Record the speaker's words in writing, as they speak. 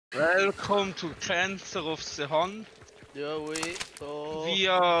Welcome to Cancer of the Hunt. Yeah, We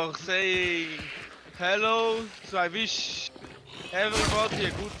are saying hello, so I wish everybody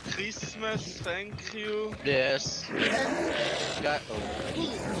a good Christmas, thank you. Yes.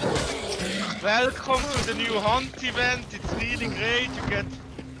 Welcome to the new Hunt event, it's really great, you get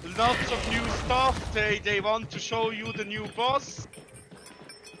lots of new stuff, they want to show you the new boss.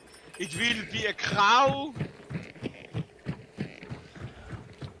 It will be a cow.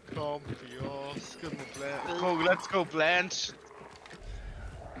 Let's go Blanche.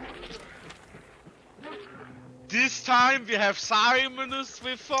 This time we have Simonus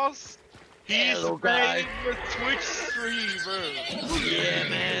with us. He's a favorite Twitch streamer. Yeah,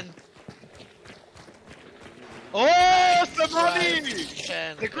 man. Oh, the money!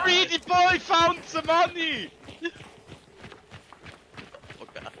 The greedy boy found the money!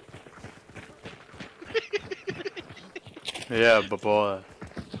 Ja, baba.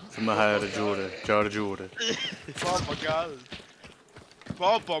 Som är här gjorde. Baba geld.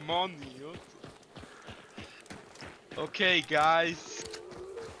 Baba money. Okay, guys.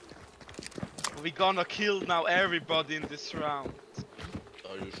 We're gonna kill now everybody in this round.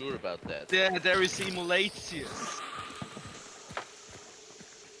 Are you sure about that? Yeah, there is Emulatius.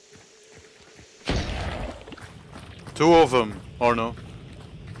 Two of them, or no?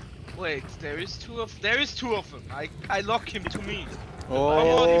 Wait, there is two of them. I lock him to me.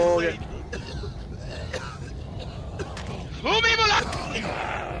 Oh, yeah.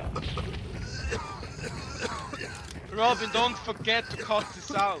 Robin, don't forget to cut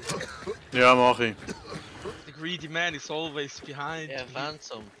this out. Ja, mach ich. The greedy man is always behind. Yeah, I found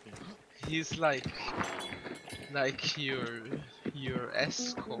something. He's like your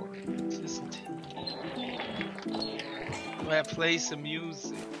escort, isn't he? Where play some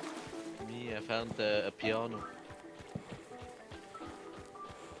music. Me, I found a piano.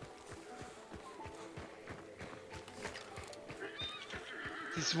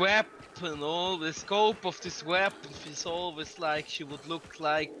 This weapon, the scope of this weapon is always like she would look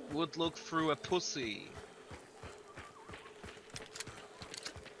through a pussy.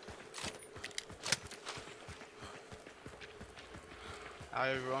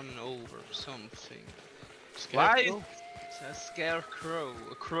 I run over something. Scarecrow? Why? A scarecrow,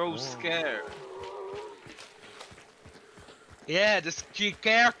 a crow scare. Yeah, the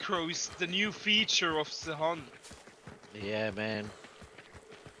scarecrow is the new feature of the hunt. Yeah, man.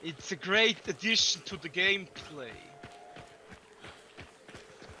 It's a great addition to the gameplay.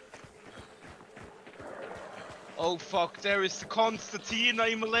 Oh fuck, there is the Constantina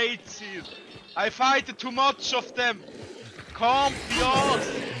Emulated. I fight too much of them. Can't be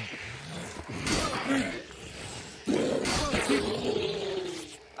asked.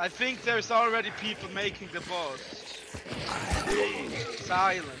 I think there's already people making the boss.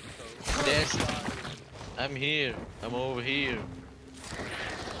 Silent though. Yes. I'm here. I'm over here.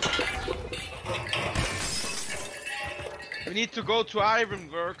 We need to go to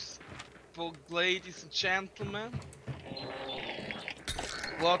Ironworks, for ladies and gentlemen.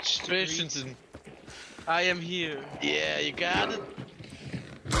 Watch the Christensen. I am here. Yeah, you got it.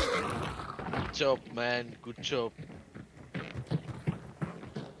 Good job, man. Good job.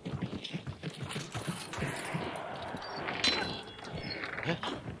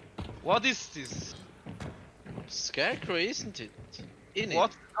 What is this? Scarecrow, isn't it?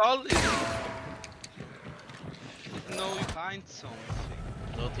 What call is it? No, you find something.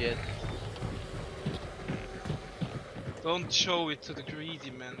 Not yet. Don't show it to the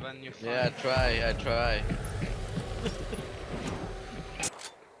greedy man when you find Yeah, I try.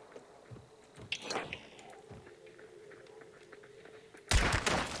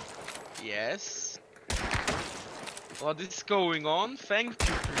 Yes. What is going on? Thank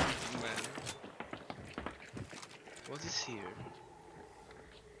you, greedy man. What is here?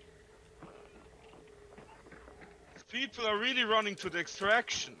 People are really running to the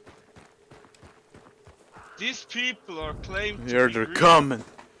extraction. These people are claimed Here to be they're greedy. coming.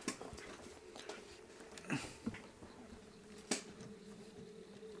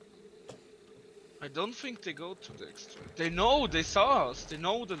 I don't think they go to the extraction. They know, they saw us. They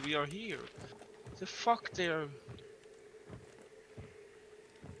know that we are here. The fuck they are...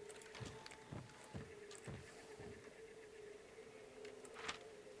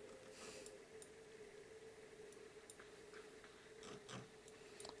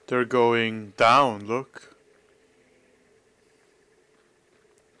 They're going down, look.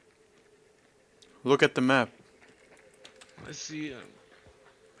 Look at the map. I see them.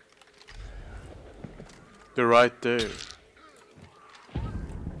 They're right there.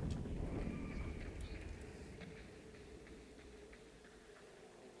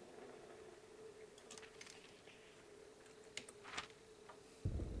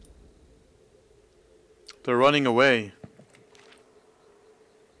 They're running away.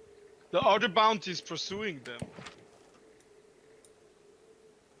 The other bounty is pursuing them.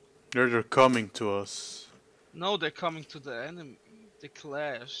 They're coming to us. No, they're coming to the enemy. The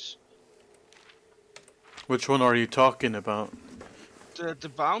clash. Which one are you talking about? The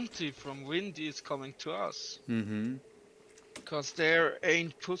bounty from Windy is coming to us. Mm-hmm. Because they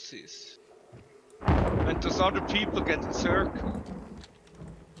ain't pussies. And those other people get encircled.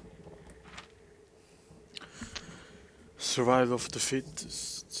 Survival of the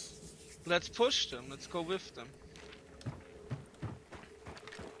fittest. Let's push them. Let's go with them.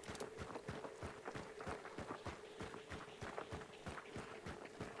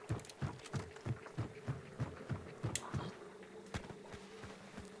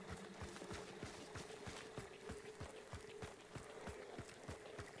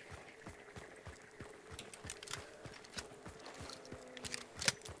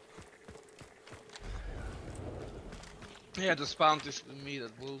 Yeah, the spawn is with me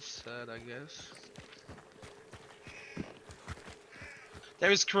that Wolf said, I guess.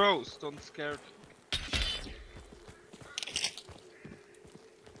 There is crows, don't scare them.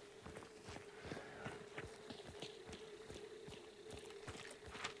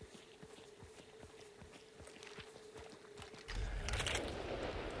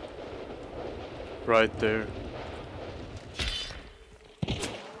 Right there.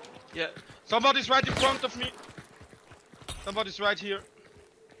 Yeah, somebody's right in front of me. Somebody's right here.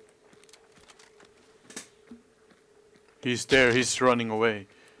 He's there, he's running away.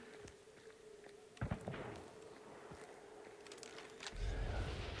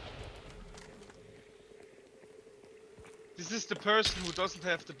 This is the person who doesn't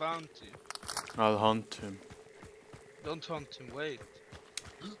have the bounty. I'll hunt him. Don't hunt him, wait.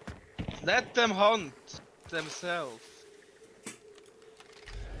 Let them hunt themselves.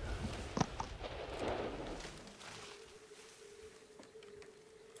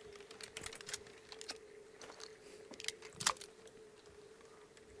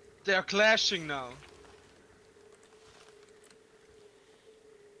 They are clashing now.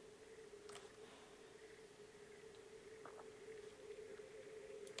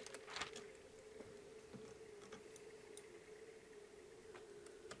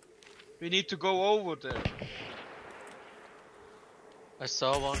 We need to go over there. I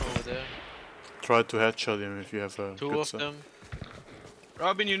saw one over there. Try to headshot him if you have a Two good of shot. them.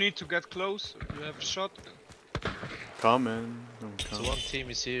 Robin, you need to get closer. You have a shotgun. Come in. So one team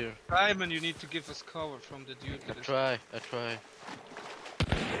is here. Simon, you need to give us cover from the dude that is. I try.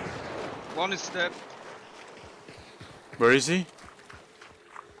 One is dead. Where is he?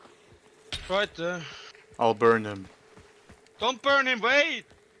 Right there. I'll burn him. Don't burn him, wait!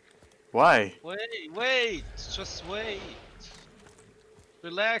 Why? Wait! Just wait.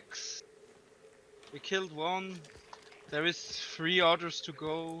 Relax. We killed one. There is 3 others to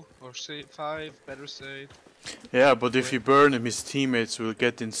go. Or say 5, better say. Yeah, but if you burn him, his teammates will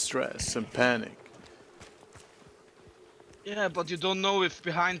get in stress and panic. Yeah, but you don't know if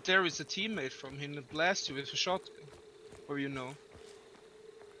behind there is a teammate from him that blasts you with a shotgun. Or you know.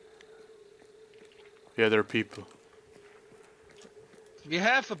 Yeah, there are people. We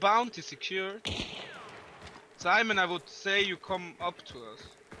have a bounty secured. Simon, I would say you come up to us.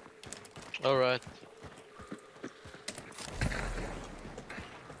 Alright.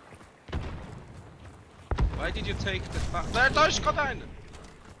 Why did you take the bounty? Da ist gerade eine!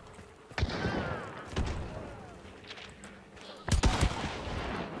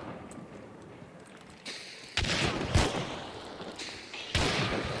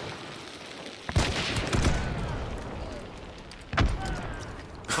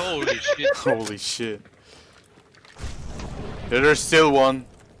 Holy shit. Holy shit. Yeah, there's still one.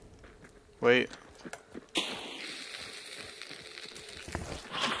 Wait.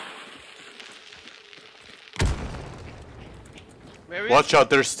 Where is Watch he? out,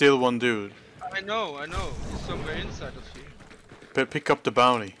 there's still one dude. I know. He's somewhere inside of you. Pick up the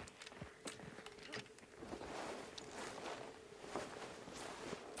bounty.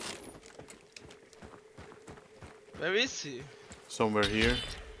 Where is he? Somewhere here.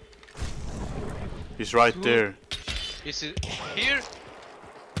 He's right there. Is it here?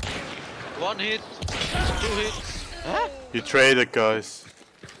 One hit. 2 hits. Huh? You traded, guys.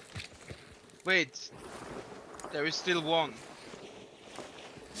 Wait. There is still one.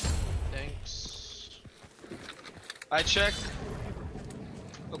 Thanks. I check.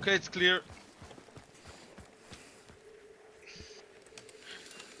 Okay, it's clear.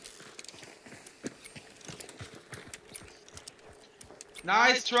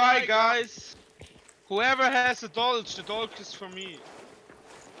 Nice try, guys. Whoever has the dodge is for me.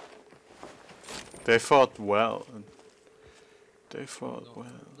 They fought well. They fought well.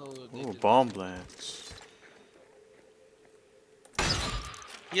 No, they Oh, didn't. bomb lands.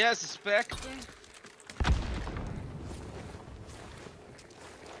 Yes, a Spectre.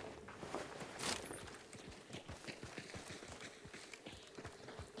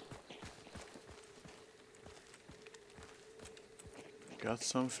 Got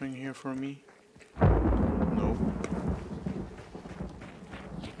something here for me? Nope.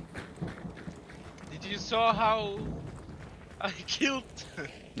 Did you saw how I killed?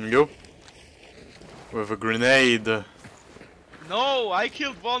 Yup. With a grenade. No, I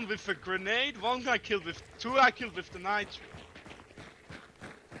killed one with a grenade. One I killed with two. I killed with the nitro.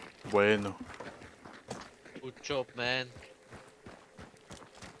 Bueno. Good job, man.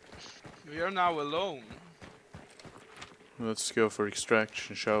 We are now alone. Let's go for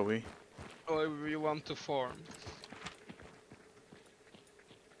extraction, shall we? Or we want to farm.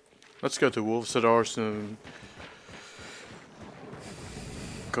 Let's go to Wolves at Arsenal and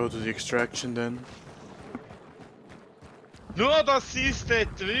go to the extraction then. Nur, dass sie es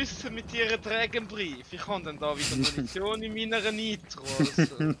dort wissen mit ihren Dragonbrief. Ich habe dann da wieder Munition in meiner Nitro.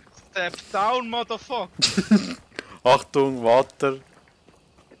 Also, step down, motherfucker. Achtung, Water.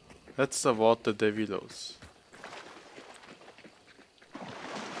 Jetzt der Water Devilos.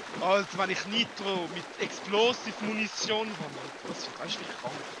 Also, wenn ich Nitro mit Explosive Munition habe, das wird eigentlich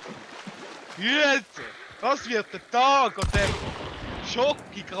krank. Hüte! Das wird der Tag, an dem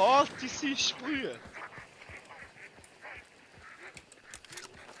Schocki gratis ist sprühen.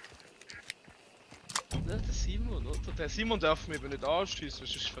 Ja, der Simon, oder? Der Simon darf mich eben nicht anschiessen,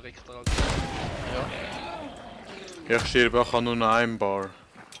 sonst verreckt er halt. Ja. Ich sterbe auch nur noch ein Bar.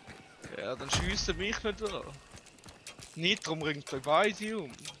 Ja, dann schiessen mich nicht an. Nitro bringt euch beide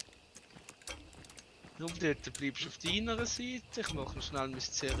um. Nur dort bleibst du auf deiner Seite. Ich mache noch schnell mein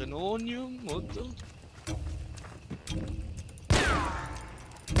Cerenonium, oder?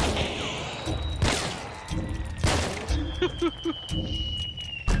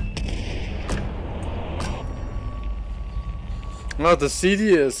 Ah, der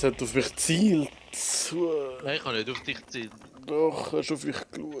Sidious hat auf mich gezielt. Nein, ich kann nicht auf dich ziehen. Doch, hast auf mich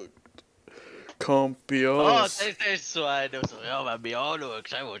geschaut. Ah, Campios. das ist so einer, so, ja, wenn du mich anschaust,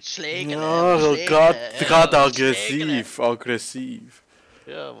 schau, willst du schlägen? Ja, so gerade aggressiv, aggressiv.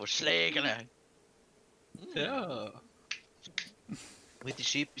 Ja, wo schlägen? Ja. Mit den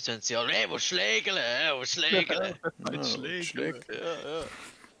Schippis sind sie alle, wo schlägen? Wo schlägen? Ein Schläger. Ja.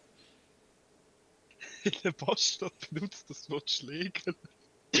 Der Bastard benutzt das Wort Schläger.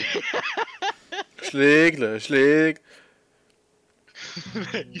 Schlägle, Schläg.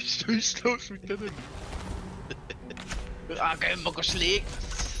 Ist du los mit denen? Ah, gehen wir schlägen.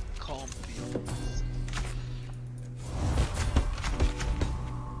 Campions.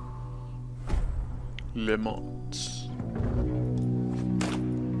 Le Mans.